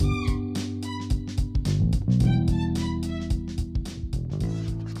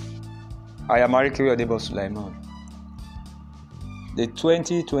I am Arikiri Odebo Sulaiman. The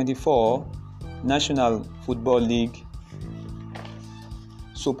 2024 National Football League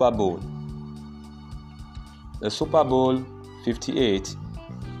Super Bowl. The Super Bowl 58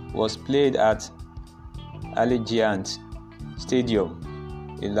 was played at Allegiant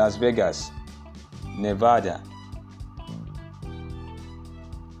Stadium in Las Vegas, Nevada.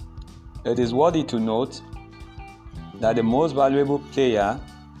 It is worthy to note that the most valuable player,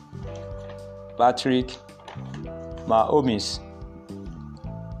 Patrick Mahomes,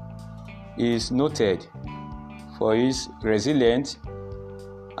 is noted for his resilience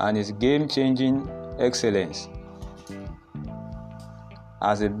and his game-changing excellence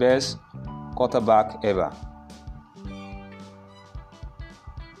as the best quarterback ever.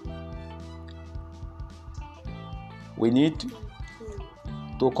 We need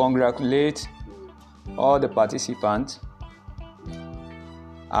to congratulate all the participants,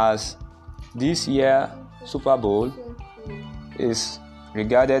 as this year's Super Bowl is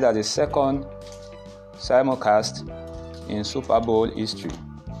regarded as the second simulcast in Super Bowl history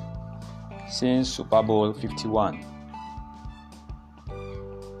since Super Bowl 51.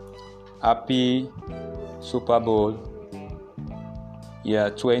 Happy Super Bowl year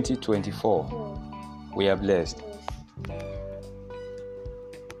 2024. We are blessed.